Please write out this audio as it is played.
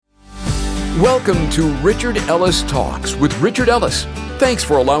Welcome to Richard Ellis Talks with Richard Ellis. Thanks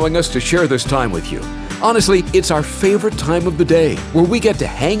for allowing us to share this time with you. Honestly, it's our favorite time of the day where we get to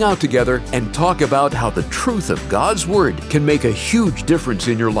hang out together and talk about how the truth of God's Word can make a huge difference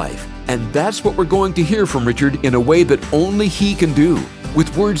in your life. And that's what we're going to hear from Richard in a way that only he can do,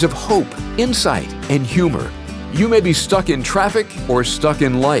 with words of hope, insight, and humor. You may be stuck in traffic or stuck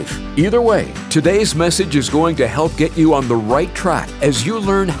in life. Either way, today's message is going to help get you on the right track as you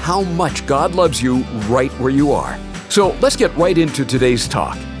learn how much God loves you right where you are. So let's get right into today's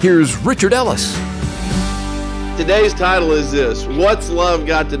talk. Here's Richard Ellis. Today's title is this: What's Love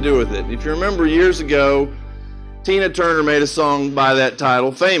Got to Do with It? If you remember years ago, Tina Turner made a song by that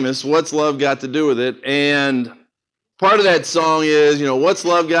title, famous, What's Love Got to Do with It? And part of that song is, what's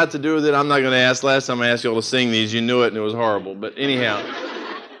love got to do with it? I'm not going to ask. Last time I asked you all to sing these, you knew it and it was horrible. But anyhow,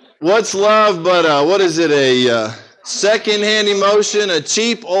 what's love but, what is it, a second-hand emotion, a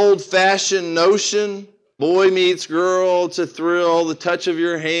cheap, old-fashioned notion? Boy meets girl, it's a thrill, the touch of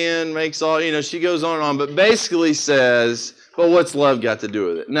your hand makes all, she goes on and on. But basically says, well, what's love got to do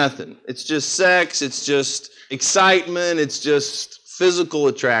with it? Nothing. It's just sex, it's just excitement, it's just physical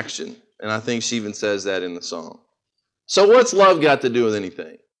attraction. And I think she even says that in the song. So what's love got to do with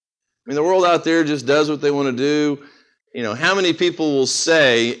anything? The world out there just does what they want to do. How many people will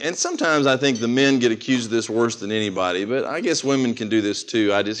say, and sometimes I think the men get accused of this worse than anybody, but I guess women can do this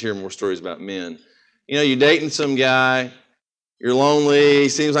too. I just hear more stories about men. You're dating some guy, you're lonely, he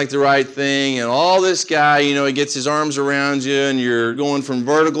seems like the right thing, and all this guy, he gets his arms around you, and you're going from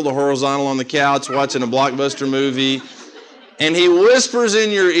vertical to horizontal on the couch watching a blockbuster movie, and he whispers in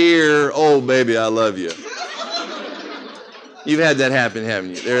your ear, oh, baby, I love you. You've had that happen,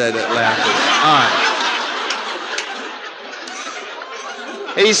 haven't you? There's that laughter.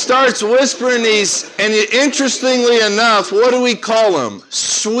 All right. He starts whispering these, and interestingly enough, what do we call them?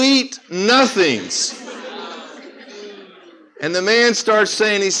 Sweet nothings. And the man starts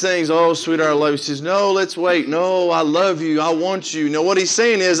saying these things, oh, sweetheart, I love you. He says, no, let's wait. No, I love you. I want you. What he's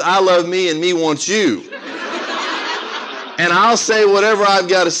saying is, I love me and me wants you. And I'll say whatever I've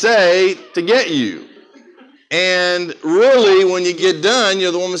got to say to get you. And really, when you get done,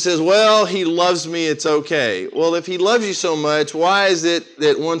 the woman says, well, he loves me, it's okay. Well, if he loves you so much, why is it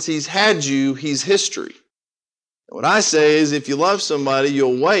that once he's had you, he's history? What I say is, if you love somebody,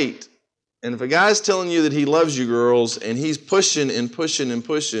 you'll wait. And if a guy's telling you that he loves you, girls, and he's pushing and pushing and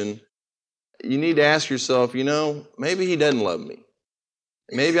pushing, you need to ask yourself, maybe he doesn't love me.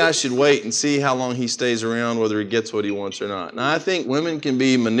 Maybe I should wait and see how long he stays around, whether he gets what he wants or not. Now, I think women can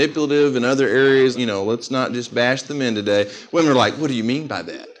be manipulative in other areas. Let's not just bash the men today. Women are like, what do you mean by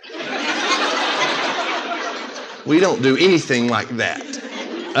that? We don't do anything like that.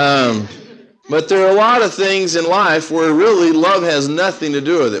 But there are a lot of things in life where really love has nothing to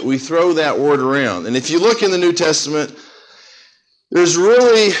do with it. We throw that word around. And if you look in the New Testament, there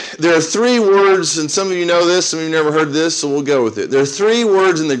are three words, and some of you know this, some of you never heard this, so we'll go with it. There are three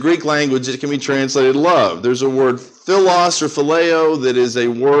words in the Greek language that can be translated love. There's a word philos or phileo that is a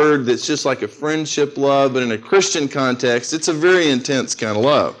word that's just like a friendship love, but in a Christian context, it's a very intense kind of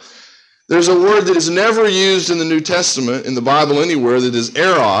love. There's a word that is never used in the New Testament, in the Bible anywhere, that is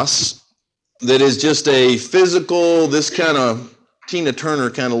eros, that is just a physical, this kind of Tina Turner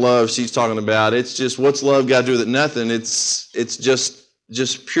kind of love she's talking about. It's just, what's love got to do with it? Nothing. It's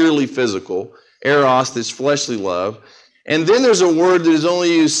just purely physical. Eros, this fleshly love. And then there's a word that is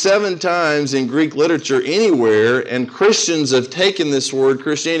only used 7 times in Greek literature anywhere, and Christians have taken this word,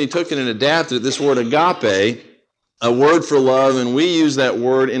 Christianity took it and adapted it, this word agape, a word for love, and we use that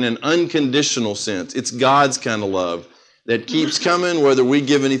word in an unconditional sense. It's God's kind of love that keeps coming whether we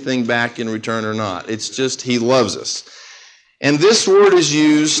give anything back in return or not. It's just, he loves us. And this word is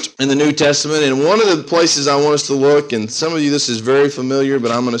used in the New Testament, and one of the places I want us to look, and some of you this is very familiar, but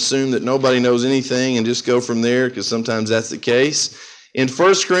I'm going to assume that nobody knows anything and just go from there, because sometimes that's the case. In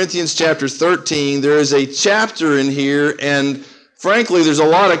 1 Corinthians chapter 13, there is a chapter in here, and frankly, there's a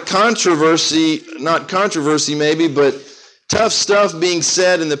lot of controversy, not controversy maybe, but tough stuff being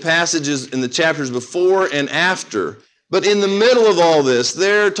said in the passages in the chapters before and after. But in the middle of all this,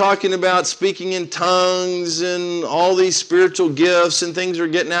 they're talking about speaking in tongues and all these spiritual gifts, and things are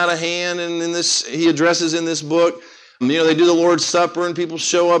getting out of hand. And in this, he addresses in this book, they do the Lord's Supper, and people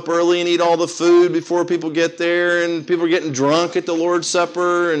show up early and eat all the food before people get there, and people are getting drunk at the Lord's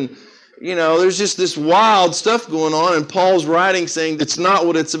Supper, and there's just this wild stuff going on. And Paul's writing saying it's not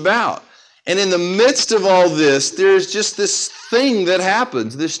what it's about. And in the midst of all this, there's just this thing that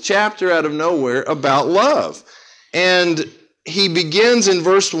happens, this chapter out of nowhere about love. And he begins in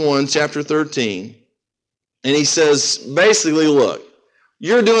verse 1, chapter 13, and he says, basically, look,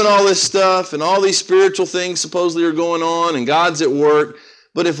 You're doing all this stuff and all these spiritual things supposedly are going on and God's at work.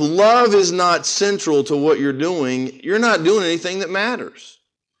 But if love is not central to what you're not doing anything that matters.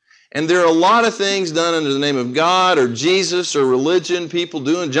 And there are a lot of things done under the name of God or Jesus or religion, people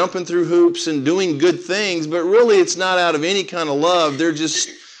jumping through hoops and doing good things, but really it's not out of any kind of love. They're just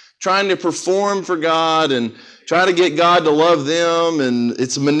trying to perform for God and try to get God to love them, and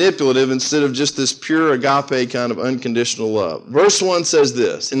it's manipulative instead of just this pure agape kind of unconditional love. Verse 1 says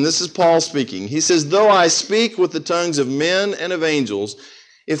this, and this is Paul speaking. He says, though I speak with the tongues of men and of angels,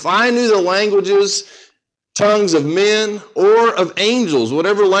 if I knew the tongues of men or of angels,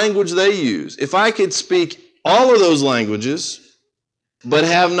 whatever language they use, if I could speak all of those languages, but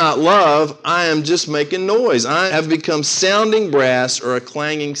have not love, I am just making noise. I have become sounding brass or a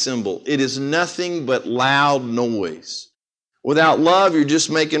clanging cymbal. It is nothing but loud noise. Without love, you're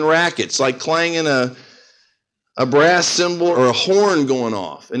just making rackets, like clanging a brass cymbal or a horn going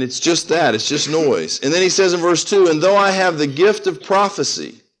off. And it's just that. It's just noise. And then he says in verse 2, and though I have the gift of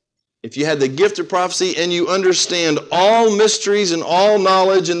prophecy, if you had the gift of prophecy and you understand all mysteries and all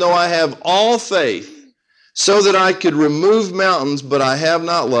knowledge, and though I have all faith, so that I could remove mountains, but I have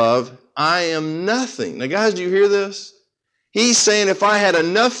not love, I am nothing. Now, guys, do you hear this? He's saying if I had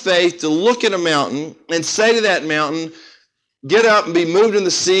enough faith to look at a mountain and say to that mountain, get up and be moved in the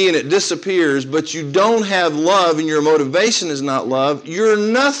sea, and it disappears, but you don't have love and your motivation is not love, you're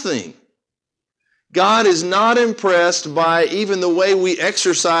nothing. God is not impressed by even the way we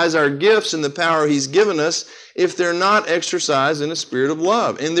exercise our gifts and the power He's given us if they're not exercised in a spirit of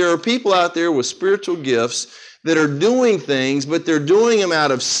love. And there are people out there with spiritual gifts that are doing things, but they're doing them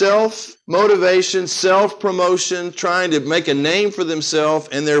out of self-motivation, self-promotion, trying to make a name for themselves,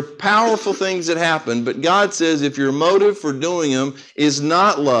 and they're powerful things that happen. But God says if your motive for doing them is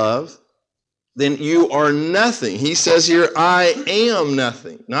not love, then you are nothing. He says here, I am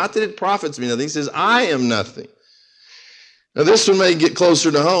nothing. Not that it profits me nothing. He says, I am nothing. Now this one may get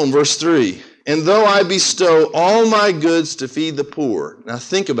closer to home. Verse 3, and though I bestow all my goods to feed the poor. Now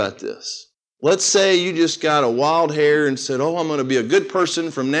think about this. Let's say you just got a wild hair and said, I'm going to be a good person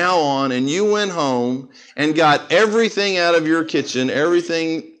from now on, and you went home and got everything out of your kitchen,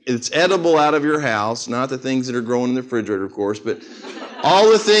 everything that's edible out of your house, not the things that are growing in the refrigerator, of course, but all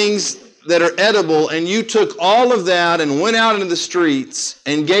the things that are edible, and you took all of that and went out into the streets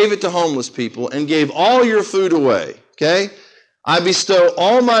and gave it to homeless people and gave all your food away, okay? I bestow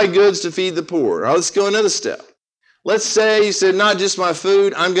all my goods to feed the poor. All right, let's go another step. Let's say you said, not just my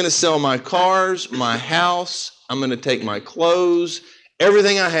food, I'm going to sell my cars, my house, I'm going to take my clothes,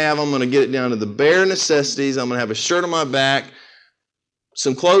 everything I have, I'm going to get it down to the bare necessities. I'm going to have a shirt on my back,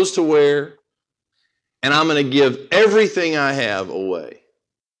 some clothes to wear, and I'm going to give everything I have away.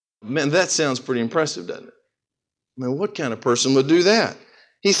 Man, that sounds pretty impressive, doesn't it? I mean, what kind of person would do that?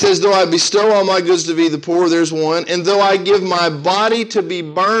 He says, though I bestow all my goods to feed the poor, there's one, and though I give my body to be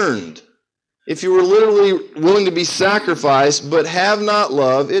burned, if you were literally willing to be sacrificed, but have not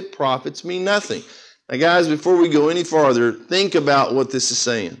love, it profits me nothing. Now, guys, before we go any farther, think about what this is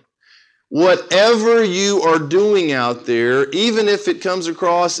saying. Whatever you are doing out there, even if it comes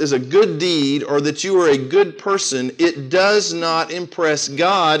across as a good deed or that you are a good person, it does not impress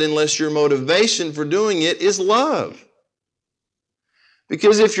God unless your motivation for doing it is love.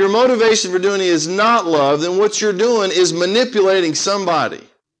 Because if your motivation for doing it is not love, then what you're doing is manipulating somebody.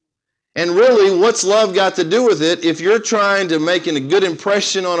 And really, what's love got to do with it if you're trying to make a good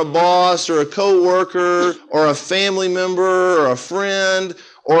impression on a boss or a coworker or a family member or a friend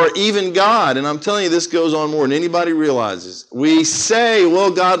or even God? And I'm telling you, this goes on more than anybody realizes. We say, well,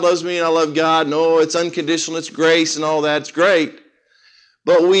 God loves me and I love God. No, it's unconditional, it's grace and all that's great.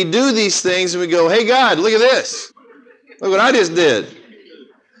 But we do these things and we go, hey, God, look at this. Look what I just did.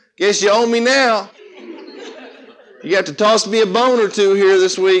 Guess you owe me now. You got to toss me a bone or two here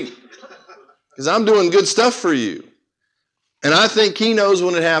this week because I'm doing good stuff for you. And I think He knows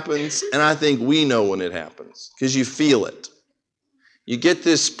when it happens, and I think we know when it happens because you feel it. You get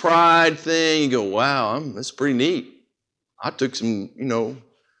this pride thing, you go, wow, that's pretty neat. I took some,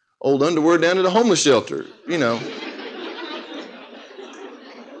 old underwear down to the homeless shelter,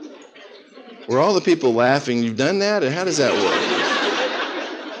 Were all the people laughing, you've done that? And how does that work?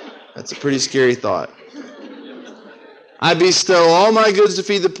 That's a pretty scary thought. I bestow all my goods to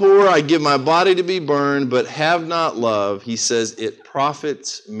feed the poor. I give my body to be burned, but have not love. He says, it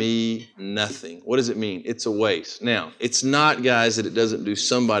profits me nothing. What does it mean? It's a waste. Now, it's not, guys, that it doesn't do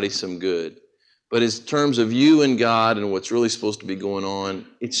somebody some good. But in terms of you and God and what's really supposed to be going on,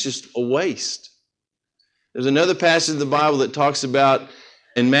 it's just a waste. There's another passage in the Bible that talks about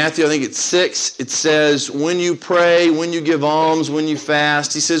In Matthew, I think it's 6, it says, when you pray, when you give alms, when you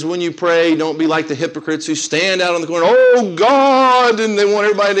fast, he says, when you pray, don't be like the hypocrites who stand out on the corner, oh God, and they want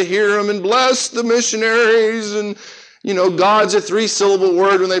everybody to hear them, and bless the missionaries, and, God's a 3-syllable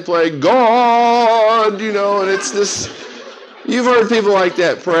word when they play, God, and it's this, you've heard people like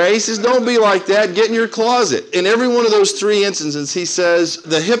that pray. He says, don't be like that, get in your closet. In every one of those 3 instances, he says,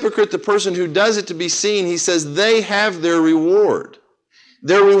 the hypocrite, the person who does it to be seen, he says, they have their reward.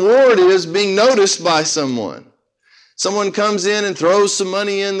 Their reward is being noticed by someone. Someone comes in and throws some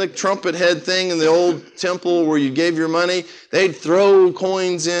money in the trumpet head thing in the old temple where you gave your money. They'd throw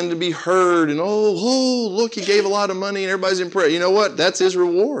coins in to be heard. And look, he gave a lot of money and everybody's in prayer. You know what? That's his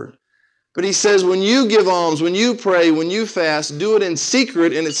reward. But he says when you give alms, when you pray, when you fast, do it in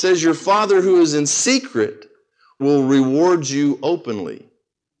secret. And it says your Father who is in secret will reward you openly.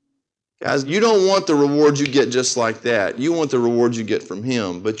 Guys, you don't want the reward you get just like that. You want the reward you get from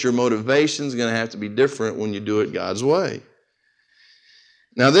Him. But your motivation is going to have to be different when you do it God's way.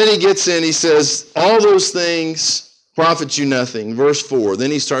 Now then he gets in, he says, all those things profit you nothing. Verse 4, then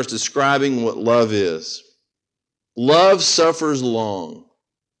he starts describing what love is. Love suffers long.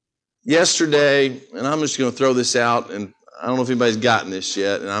 Yesterday, and I'm just going to throw this out, and I don't know if anybody's gotten this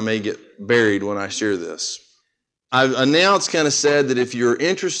yet, and I may get buried when I share this. I've announced, kind of said that if you're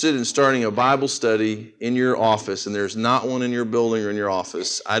interested in starting a Bible study in your office and there's not one in your building or in your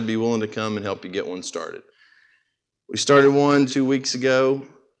office, I'd be willing to come and help you get one started. We started one 2 weeks ago,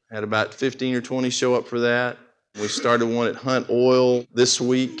 had about 15 or 20 show up for that. We started one at Hunt Oil this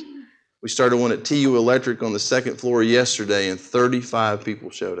week. We started one at TU Electric on the 2nd floor yesterday, and 35 people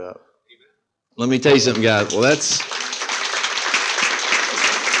showed up. Let me tell you something, guys. Well,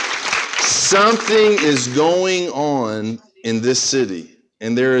 something is going on in this city,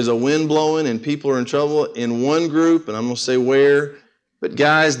 and there is a wind blowing, and people are in trouble in one group, and I'm going to say where. But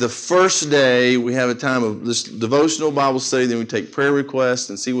guys, the first day we have a time of this devotional Bible study, then we take prayer requests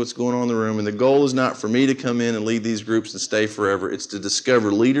and see what's going on in the room. And the goal is not for me to come in and lead these groups and stay forever. It's to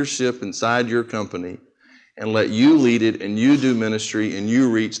discover leadership inside your company and let you lead it, and you do ministry, and you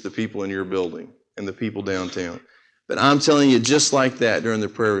reach the people in your building and the people downtown. But I'm telling you, just like that during the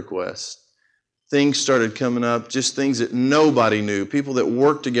prayer requests, things started coming up, just things that nobody knew. People that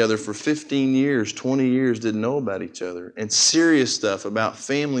worked together for 15 years, 20 years didn't know about each other. And serious stuff about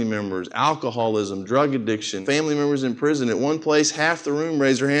family members, alcoholism, drug addiction, family members in prison. At one place, half the room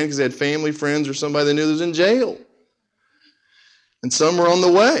raised their hand because they had family, friends, or somebody they knew that was in jail. And some were on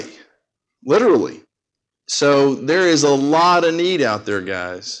the way, literally. So there is a lot of need out there,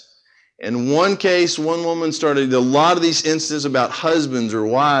 guys. In one case, one woman started a lot of these instances about husbands or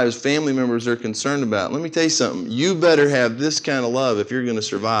wives, family members they're concerned about. Let me tell you something. You better have this kind of love if you're going to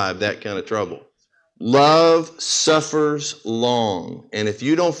survive that kind of trouble. Love suffers long. And if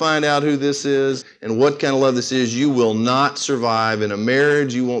you don't find out who this is and what kind of love this is, you will not survive in a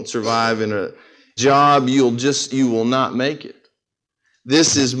marriage. You won't survive in a job. You will not make it.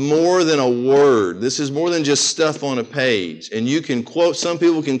 This is more than a word. This is more than just stuff on a page. And you can quote, some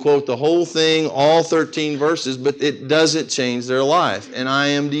people can quote the whole thing, all 13 verses, but it doesn't change their life. And I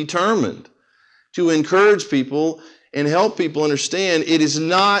am determined to encourage people and help people understand it is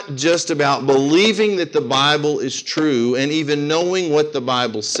not just about believing that the Bible is true and even knowing what the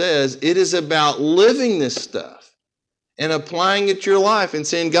Bible says. It is about living this stuff and applying it to your life and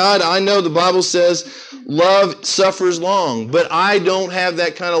saying, God, I know the Bible says love suffers long, but I don't have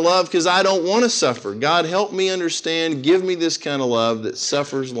that kind of love because I don't want to suffer. God, help me understand. Give me this kind of love that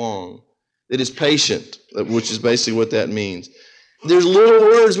suffers long, that is patient, which is basically what that means. There's little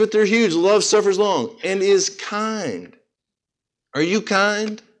words, but they're huge. Love suffers long and is kind. Are you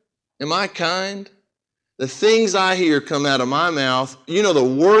kind? Am I kind? The things I hear come out of my mouth, you know the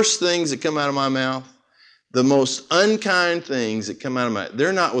worst things that come out of my mouth? The most unkind things that come out of my mouth,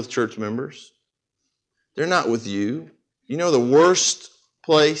 they're not with church members. They're not with you. You know the worst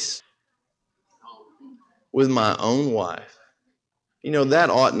place? With my own wife. You know, that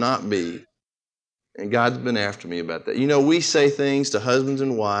ought not be. And God's been after me about that. You know, we say things to husbands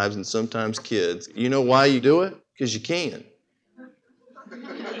and wives and sometimes kids. You know why you do it? Because you can.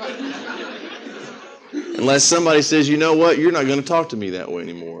 Unless somebody says, you know what, you're not going to talk to me that way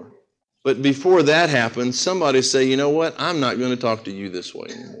anymore. But before that happens, somebody say, you know what, I'm not going to talk to you this way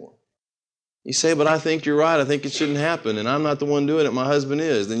anymore. You say, but I think you're right. I think it shouldn't happen. And I'm not the one doing it. My husband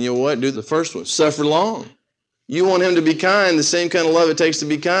is. Then you know what? Do the first one. Suffer long. You want him to be kind. The same kind of love it takes to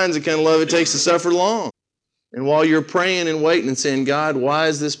be kind is the kind of love it takes to suffer long. And while you're praying and waiting and saying, God, why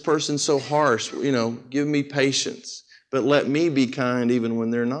is this person so harsh? You know, give me patience. But let me be kind even when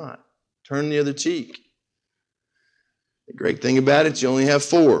they're not. Turn the other cheek. The great thing about it, you only have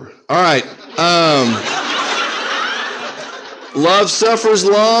 4. All right. Love suffers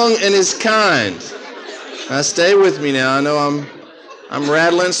long and is kind. Now stay with me now. I know I'm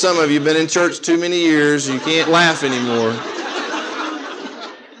rattling some of you. Been in church too many years. You can't laugh anymore.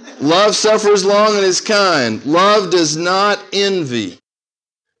 Love suffers long and is kind. Love does not envy.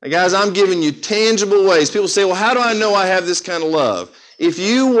 Now, guys, I'm giving you tangible ways. People say, well, how do I know I have this kind of love? If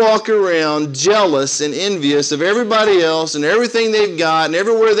you walk around jealous and envious of everybody else and everything they've got and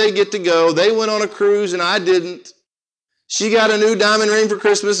everywhere they get to go, they went on a cruise and I didn't. She got a new diamond ring for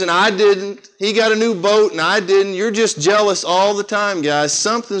Christmas and I didn't. He got a new boat and I didn't. You're just jealous all the time, guys.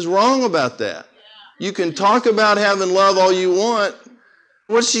 Something's wrong about that. You can talk about having love all you want.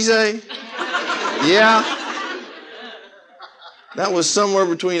 What'd she say? Yeah. That was somewhere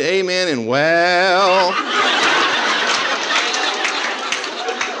between amen and well.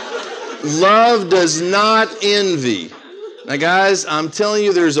 Love does not envy. Now, guys, I'm telling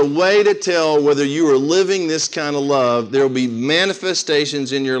you, there's a way to tell whether you are living this kind of love. There will be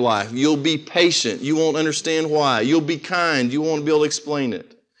manifestations in your life. You'll be patient. You won't understand why. You'll be kind. You won't be able to explain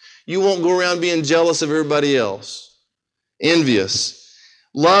it. You won't go around being jealous of everybody else. Envious.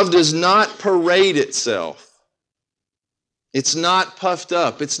 Love does not parade itself. It's not puffed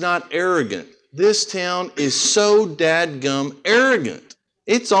up. It's not arrogant. This town is so dadgum arrogant.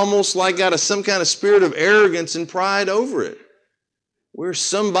 It's almost like got some kind of spirit of arrogance and pride over it. We're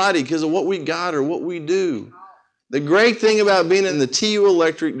somebody because of what we got or what we do. The great thing about being in the TU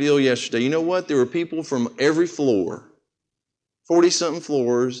Electric deal yesterday, you know what? There were people from every floor, 40-something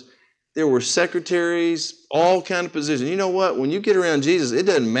floors. There were secretaries, all kind of positions. You know what? When you get around Jesus, it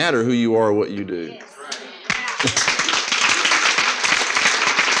doesn't matter who you are or what you do.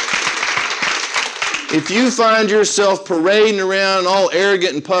 If you find yourself parading around all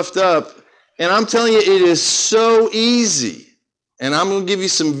arrogant and puffed up, and I'm telling you, it is so easy. And I'm going to give you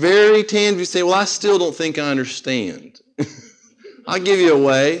some very tangible. You say, well, I still don't think I understand. I'll give you a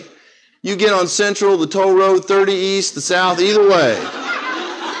way. You get on Central, the toll road, 30 East, the South, either way.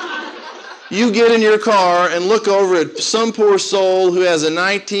 You get in your car and look over at some poor soul who has a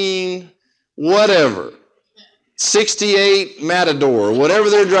 68 Matador, whatever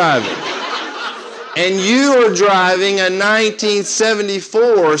they're driving. And you are driving a 1974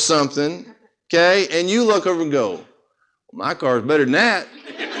 or something, okay? And you look over and go, my car's better than that.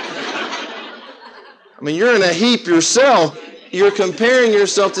 I mean, you're in a heap yourself. You're comparing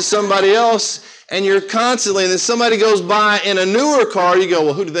yourself to somebody else, and you're constantly, and then somebody goes by in a newer car, you go,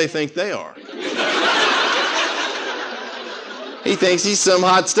 well, who do they think they are? He thinks he's some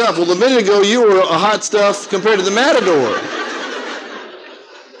hot stuff. Well, a minute ago, you were a hot stuff compared to the Matador.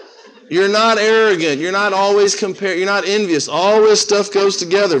 You're not arrogant. You're not always you're not envious. All this stuff goes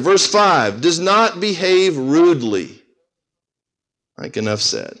together. Verse 5, does not behave rudely. Like enough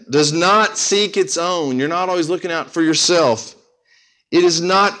said. Does not seek its own. You're not always looking out for yourself. It is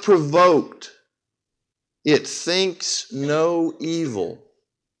not provoked. It thinks no evil.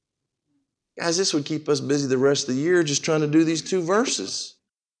 Guys, this would keep us busy the rest of the year just trying to do these 2 verses.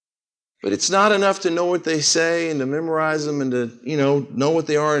 But it's not enough to know what they say and to memorize them and to, know what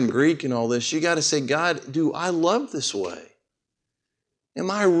they are in Greek and all this. You got to say, God, do I love this way?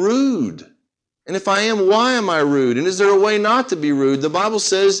 Am I rude? And if I am, why am I rude? And is there a way not to be rude? The Bible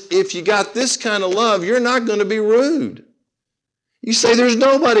says if you got this kind of love, you're not going to be rude. You say, there's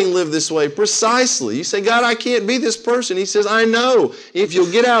nobody can live this way. Precisely. You say, God, I can't be this person. He says, I know. If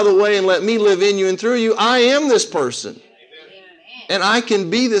you'll get out of the way and let me live in you and through you, I am this person. And I can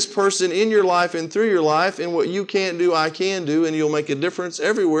be this person in your life and through your life, and what you can't do, I can do, and you'll make a difference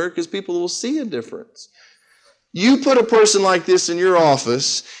everywhere because people will see a difference. You put a person like this in your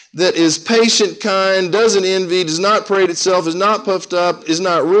office that is patient, kind, doesn't envy, does not parade itself, is not puffed up, is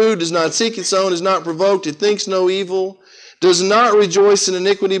not rude, does not seek its own, is not provoked, it thinks no evil, does not rejoice in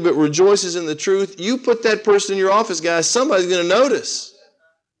iniquity, but rejoices in the truth. You put that person in your office, guys, somebody's going to notice.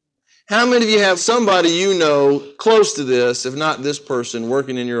 How many of you have somebody you know close to this, if not this person,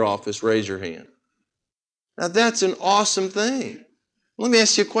 working in your office? Raise your hand. Now, that's an awesome thing. Let me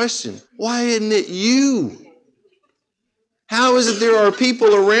ask you a question. Why isn't it you? How is it there are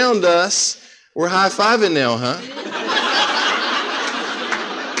people around us? We're high-fiving now, huh?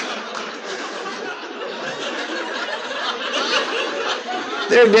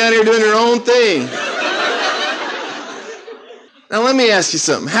 They're down here doing their own thing. Now, let me ask you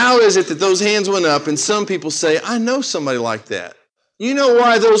something. How is it that those hands went up and some people say, I know somebody like that? You know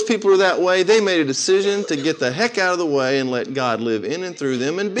why those people are that way? They made a decision to get the heck out of the way and let God live in and through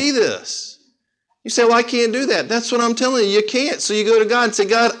them and be this. You say, well, I can't do that. That's what I'm telling you. You can't. So you go to God and say,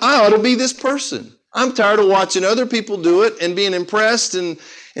 God, I ought to be this person. I'm tired of watching other people do it and being impressed and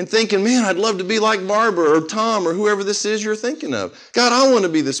thinking, man, I'd love to be like Barbara or Tom or whoever this is you're thinking of. God, I want to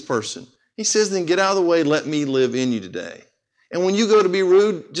be this person. He says, then get out of the way, let me live in you today. And when you go to be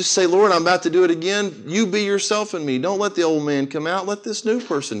rude, just say, Lord, I'm about to do it again. You be yourself in me. Don't let the old man come out. Let this new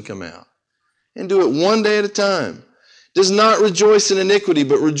person come out. And do it one day at a time. Does not rejoice in iniquity,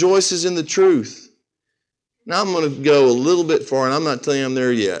 but rejoices in the truth. Now I'm going to go a little bit far, and I'm not telling you I'm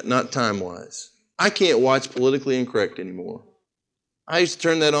there yet, not time-wise. I can't watch Politically Incorrect anymore. I used to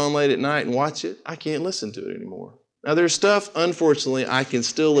turn that on late at night and watch it. I can't listen to it anymore. Now there's stuff, unfortunately, I can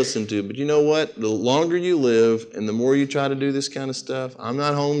still listen to, but you know what? The longer you live and the more you try to do this kind of stuff, I'm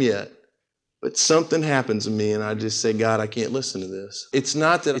not home yet, but something happens to me and I just say, God, I can't listen to this. It's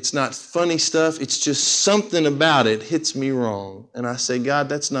not that it's not funny stuff, it's just something about it hits me wrong. And I say, God,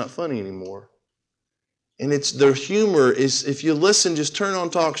 that's not funny anymore. And it's the humor is, if you listen, just turn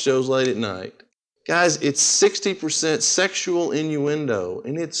on talk shows late at night. Guys, it's 60% sexual innuendo,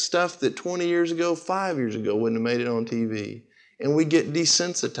 and it's stuff that 20 years ago, 5 years ago, wouldn't have made it on TV. And we get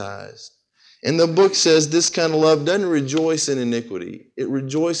desensitized. And the book says this kind of love doesn't rejoice in iniquity. It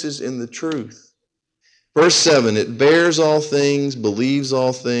rejoices in the truth. Verse 7, it bears all things, believes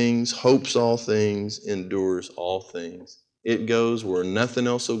all things, hopes all things, endures all things. It goes where nothing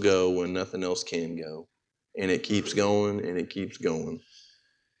else will go when nothing else can go. And it keeps going and it keeps going.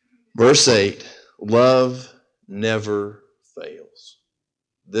 Verse 8, love never fails.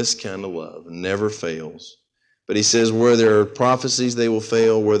 This kind of love never fails. But he says, where there are prophecies, they will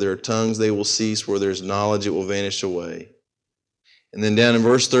fail. Where there are tongues, they will cease. Where there's knowledge, it will vanish away. And then down in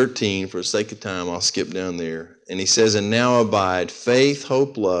verse 13, for the sake of time, I'll skip down there. And he says, and now abide faith,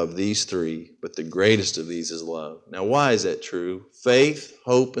 hope, love, these three. But the greatest of these is love. Now, why is that true? Faith,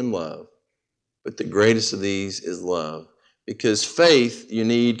 hope, and love. But the greatest of these is love. Because faith you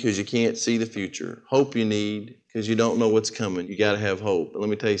need because you can't see the future. Hope you need because you don't know what's coming. You got to have hope. But let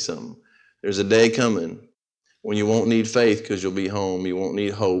me tell you something. There's a day coming when you won't need faith because you'll be home. You won't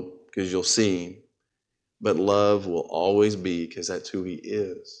need hope because you'll see him. But love will always be because that's who he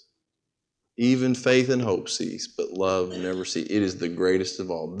is. Even faith and hope cease, but love never cease. It is the greatest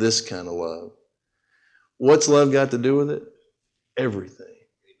of all. This kind of love. What's love got to do with it? Everything.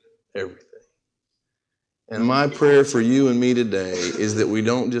 Everything. And my prayer for you and me today is that we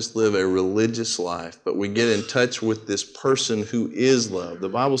don't just live a religious life, but we get in touch with this person who is love. The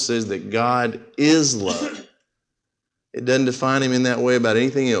Bible says that God is love. It doesn't define him in that way about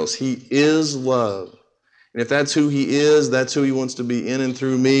anything else. He is love. And if that's who he is, that's who he wants to be in and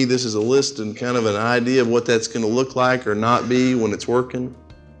through me. This is a list and kind of an idea of what that's going to look like or not be when it's working.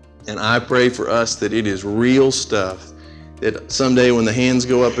 And I pray for us that it is real stuff. That someday when the hands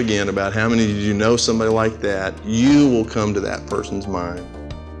go up again about how many did you know somebody like that, you will come to that person's mind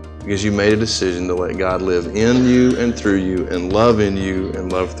because you made a decision to let God live in you and through you and love in you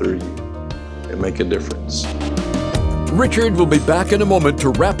and love through you and make a difference. Richard will be back in a moment to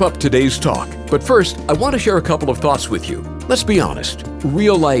wrap up today's talk. But first, I want to share a couple of thoughts with you. Let's be honest.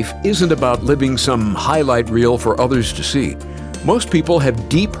 Real life isn't about living some highlight reel for others to see. Most people have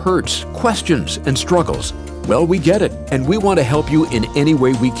deep hurts, questions, and struggles. Well, we get it, and we want to help you in any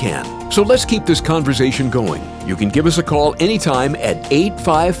way we can. So let's keep this conversation going. You can give us a call anytime at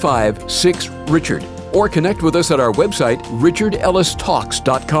 855-6-RICHARD or connect with us at our website,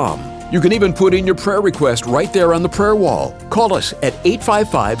 richardellistalks.com. You can even put in your prayer request right there on the prayer wall. Call us at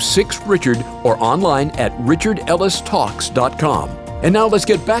 855-6-RICHARD or online at richardellistalks.com. And now let's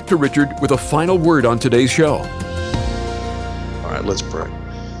get back to Richard with a final word on today's show. All right, let's pray.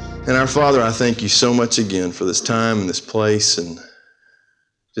 And our Father, I thank you so much again for this time and this place and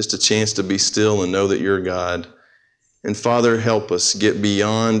just a chance to be still and know that you're God. And Father, help us get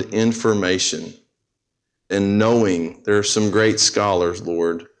beyond information and knowing there are some great scholars,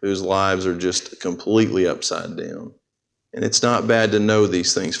 Lord, whose lives are just completely upside down. And it's not bad to know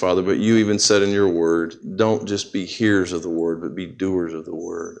these things, Father, but you even said in your word, don't just be hearers of the word, but be doers of the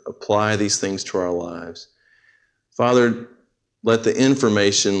word. Apply these things to our lives. Father, let the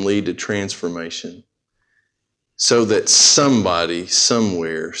information lead to transformation so that somebody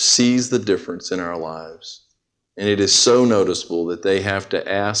somewhere sees the difference in our lives. And it is so noticeable that they have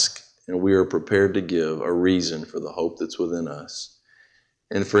to ask, and we are prepared to give a reason for the hope that's within us.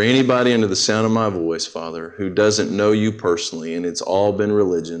 And for anybody under the sound of my voice, Father, who doesn't know you personally, and it's all been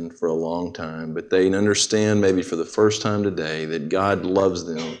religion for a long time, but they understand maybe for the first time today that God loves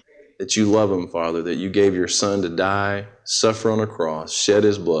them, that you love them, Father, that you gave your Son to die, suffer on a cross, shed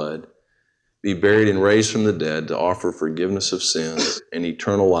his blood, be buried and raised from the dead to offer forgiveness of sins and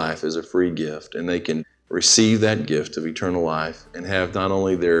eternal life as a free gift. And they can receive that gift of eternal life and have not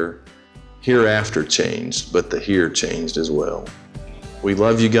only their hereafter changed, but the here changed as well. We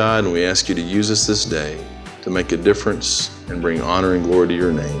love you, God, and we ask you to use us this day to make a difference and bring honor and glory to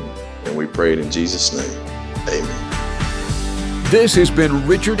your name. And we pray it in Jesus' name. Amen. This has been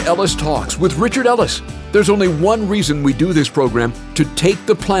Richard Ellis Talks with Richard Ellis. There's only one reason we do this program: to take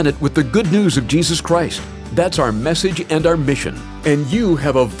the planet with the good news of Jesus Christ. That's our message and our mission. And you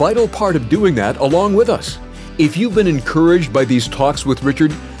have a vital part of doing that along with us. If you've been encouraged by these talks with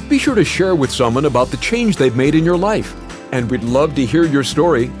Richard, be sure to share with someone about the change they've made in your life. And we'd love to hear your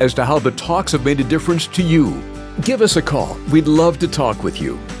story as to how the talks have made a difference to you. Give us a call. We'd love to talk with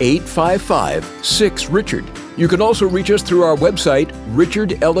you. 855-6-RICHARD. You can also reach us through our website,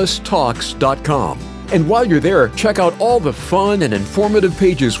 richardellistalks.com. And while you're there, check out all the fun and informative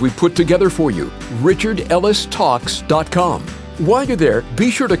pages we put together for you, richardellistalks.com. While you're there,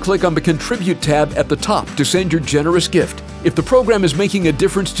 be sure to click on the Contribute tab at the top to send your generous gift. If the program is making a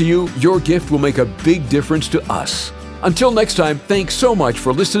difference to you, your gift will make a big difference to us. Until next time, thanks so much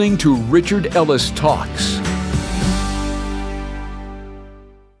for listening to Richard Ellis Talks.